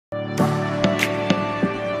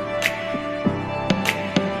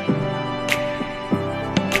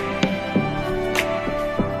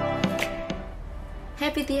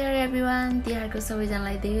Everyone तिहारको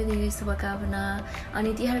सबैजनालाई धेरै धेरै शुभकामना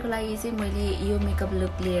अनि तिहारको लागि चाहिँ मैले यो मेकअप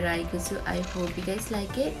लुक लिएर आएको छु I hope you guys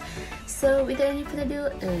like it so without any further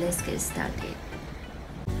due let's get started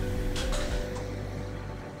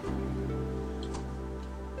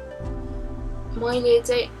मैले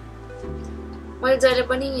जहिले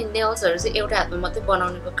पनि नेल्सहरु चाहिँ एउटा हातमा मात्रै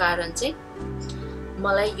बनाउनुको कारण चाहिँ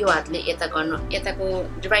मलाई यो हातले यताको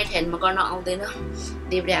राइट ह्यान्डमा गर्न आउँदैन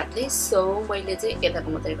देब्रे हातले सो मैले चाहिँ यताको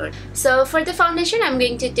मात्रै गर्छु so for the foundation I am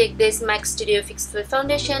going to take this MAC Studio Fix Full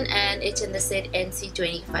Foundation and it's in the shade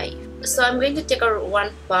NC25 so I'm going to take one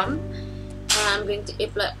pump and I'm going to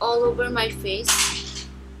apply all over my face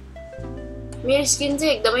मेरो skin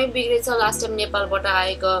चाहिँ एकदमै बिग्रेछ last time नेपालबाट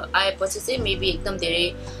आएपछि चाहिँ maybe एकदम धेरै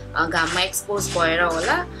घाममा expose भएर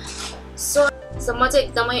होला सो म चाहिँ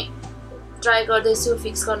एकदमै ट्राई गर्दैछु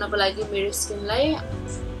फिक्स गर्नको लागि मेरो स्किनलाई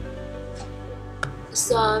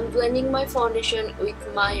so I'm blending my foundation with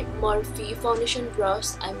my Morphe foundation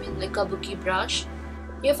brush I mean like kabuki brush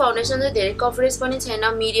यो फाउन्डेसन चाहिँ धेरै कभरेज पनि छैन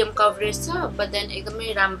मिडियम कभरेज छ बट देन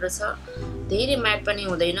एकदमै राम्रो छ धेरै म्याट पनि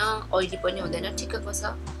हुँदैन ऑयली पनि हुँदैन ठिक्कको छ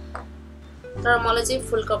तर मलाई चाहिँ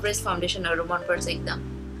फुल कभरेज फाउन्डेसनहरु मन पर्छ एकदम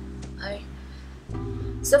है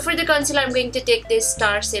So for the concealer, I'm going to take this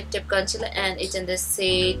star shape tip concealer and it's in the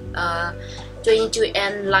shade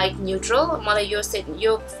 22N light neutral. मलाई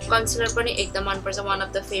यो concealer पनि एकदम मन पर्छ one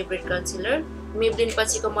of the favorite concealer. Maybelline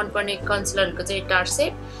पछिको मन पर्ने concealer को चाहिँ star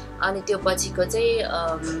shape अनि त्यो पछिको चाहिँ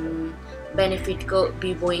benefit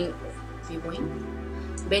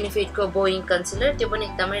को bowing concealer त्यो पनि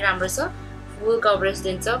एकदमै राम्रो छ full coverage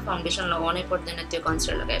दिन्छ फाउन्डेसन लगाउनै पर्दैन त्यो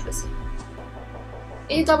concealer लगाएपछि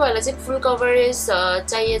यदि तपाईहरुलाई चाहिँ फुल कभरेज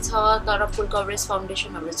चाहिएछ तर फुल कभरेज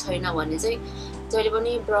फाउन्डेसनहरु छैन भने चाहिँ जहिले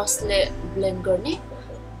पनि ब्रशले ब्लेन्ड गर्ने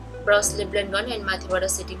अनि माथिबाट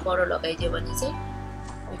सेटिङ पाउडर लगाइदियो भने चाहिँ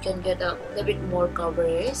we can get a little bit more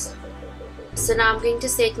coverage so now I'm going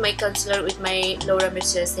to set my concealer with my Laura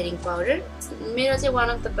Mercier setting powder मेरो चाहिँ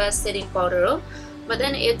one of the best setting powder हो but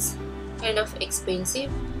then it's kind of expensive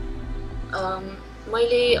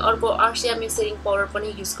मैले अर्को RCMA setting powder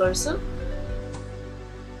पनि use गर्छु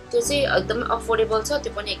त्यो चाहिँ एकदमै अफोर्डेबल छ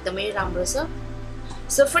त्यो पनि एकदमै राम्रो छ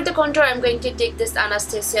So for the contour I'm going to take this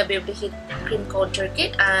Anastasia Baby Heat Cream Contour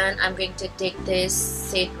Kit and I'm going to take this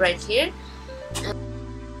shade right here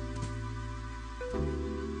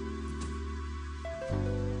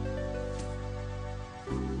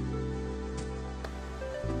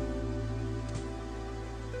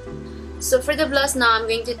So for the blush now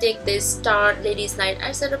I'm going to take this Star Ladies Night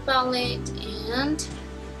Eyeshadow palette and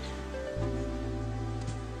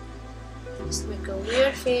just make a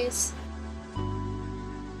weird face.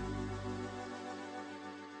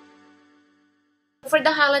 For the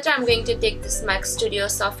highlighter, I'm going to take this MAC Studio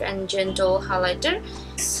Soft and Gentle highlighter.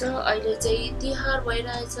 So अहिले चाहिँ तिहार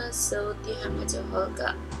भइरहेछ so तिहारमा चाहिँ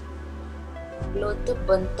हल्का glow त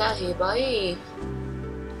बनता है भाइ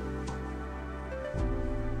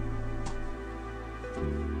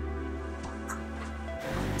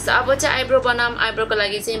So अब चाहिँ आइब्रो बनाम आइब्रोको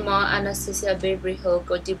लागि चाहिँ म Anastasia Beverly Hills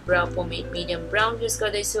को deep brow pomade medium brown use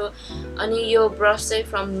गर्दै छु अनि यो ब्रश चाहिँ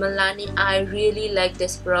from Milani I really like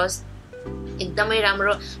this brush एकदमै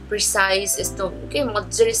राम्रो प्रिसाइज यस्तो के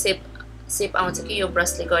मज्जाले शेप आउँछ कि यो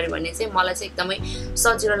ब्रशले गरे भने चाहिँ मलाई चाहिँ एकदमै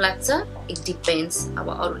सजिलो लाग्छ इट डिपेन्ड्स अब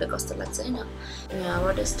अरूले कस्तो लाग्छ हैन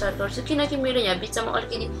यहाँबाट स्टार्ट गर्छु किनकि मेरो यहाँ बिचमा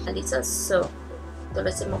अलिकति खाली छ सो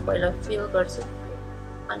त्यसलाई चाहिँ म पहिला फिल गर्छु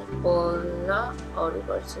अनि बल्ल अरु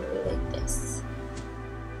गर्छु like this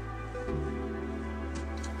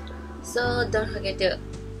so don't forget to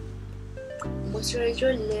moisturize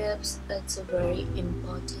your lips that's very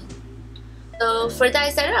important so for the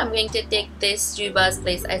eyeshadow I'm going to take this Juba's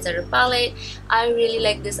Place eyeshadow palette I really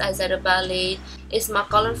like this eyeshadow palette it's my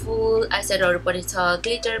colorful eyeshadow पनि छ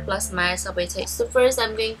glitter plus matte सबै छ so first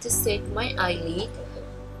I'm going to set my eyelid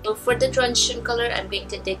so for the transition color I'm going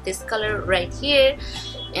to take this color right here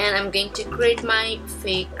and I'm going to create my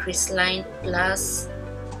fake crease line plus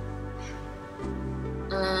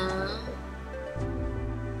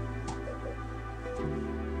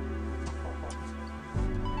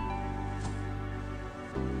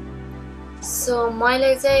so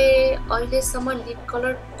मैले चाहिँ अहिलेसम्म lip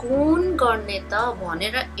colour कुन गर्ने त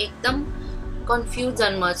भनेर एकदम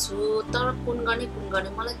कन्फ्युजनमा छु तर कुन गर्ने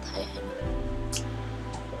मलाई थाहै छैन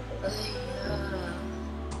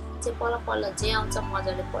चाहिँ पल्ल जे आउँछ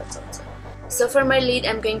मजाले पर्छ so for my lid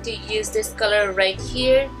I'm going to use this color right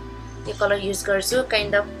here यो कलर युज गर्छु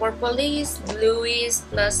kind of purplish bluish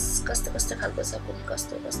plus कस्तो खालको छ कुन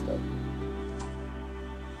कस्तो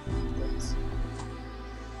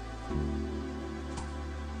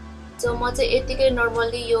so म चाहिँ यतिकै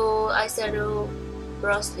नर्मली यो आइस्याडो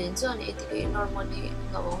ब्रस लिन्छु अनि यतिकै नर्मली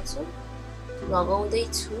लगाउँछु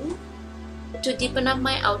लगाउँदैछु To deepen up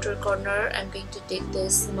my outer corner, I'm going to take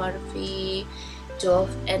this Morphe 12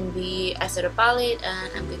 NB eyeshadow palette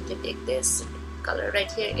and I'm going to take this color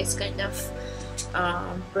right here. It's kind of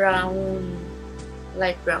brown,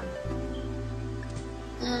 light brown.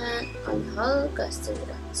 And on halka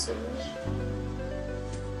stimulansu.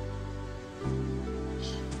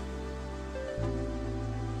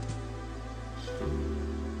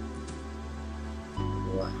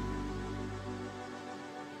 Wow.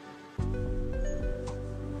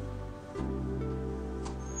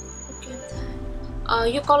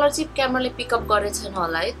 यो colour चाहिँ क्यामेराले pickup गरेछ छैन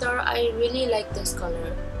होला है तर I really like this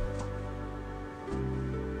colour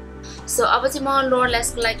so अब चाहिँ म लोअर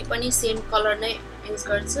ल्यासको लागि पनि सेम कलर नै युज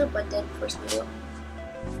गर्छु बट देन फर्स्ट यो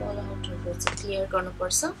फल आउटहरु चाहिँ क्लियर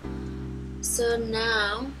गर्नुपर्छ सो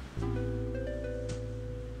नाउ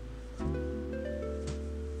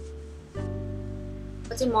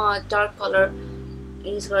चाहिँ म डार्क कलर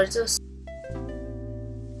युज गर्छु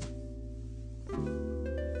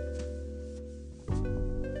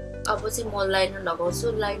अब चाहिँ म लाइनर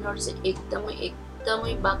लगाउँछु लाइनर चाहिँ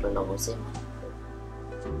एकदमै बाक्लो लगाउँछु म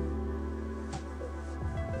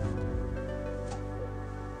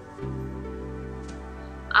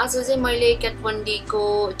आज चाहिँ मैले क्याट वन डी को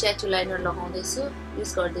ट्याटू लाइनर लगाउँदैछु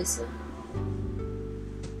युज गर्दैछु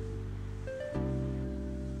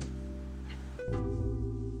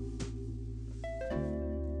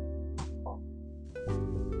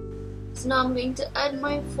So now I'm going to add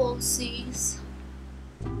my falsies.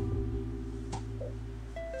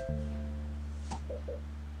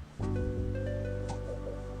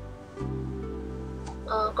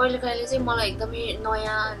 कहिले कहिले चाहिँ मलाई एकदमै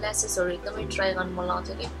नयाँ ल्यासेसहरु एकदमै ट्राई गर्न मन लाग्छ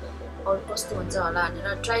के अरु कस्तो हुन्छ होला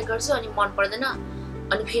भनेर ट्राई गर्छु अनि मन पर्दैन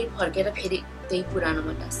अनि फेरि फर्केर फेरि त्यही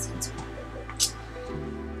पुरानोमा टास्सिन्छु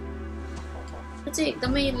यो चाहिँ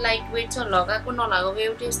एकदमै लाइट वेट छ लगाएको नलागेको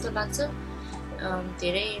एउटै जस्तो लाग्छ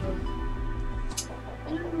धेरै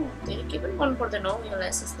के पनि मन पर्दैन हो यो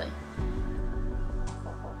ल्यासेसलाई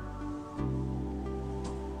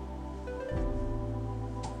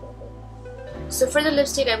So for the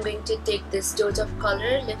lipstick, I'm going to take this dose of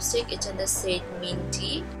color lipstick. It's in the shade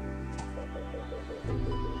Minty.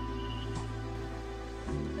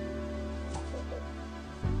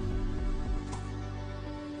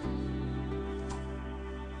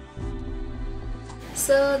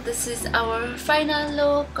 So this is our final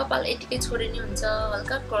look. Kapal यतिकै छोड्ने हुन्छ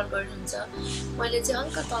हल्का कर्ल गर्ने हुन्छ मैले चाहिँ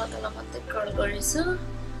हल्का तल मात्रै कर्ल गरेछु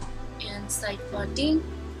and side parting.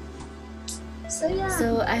 So yeah.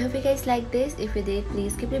 So I hope you guys like this. If you did,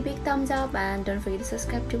 please give it a big thumbs up and don't forget to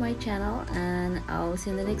subscribe to my channel. And I'll see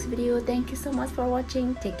you in the next video. Thank you so much for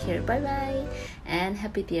watching. Take care. Bye bye. And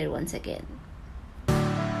happy New Year once again.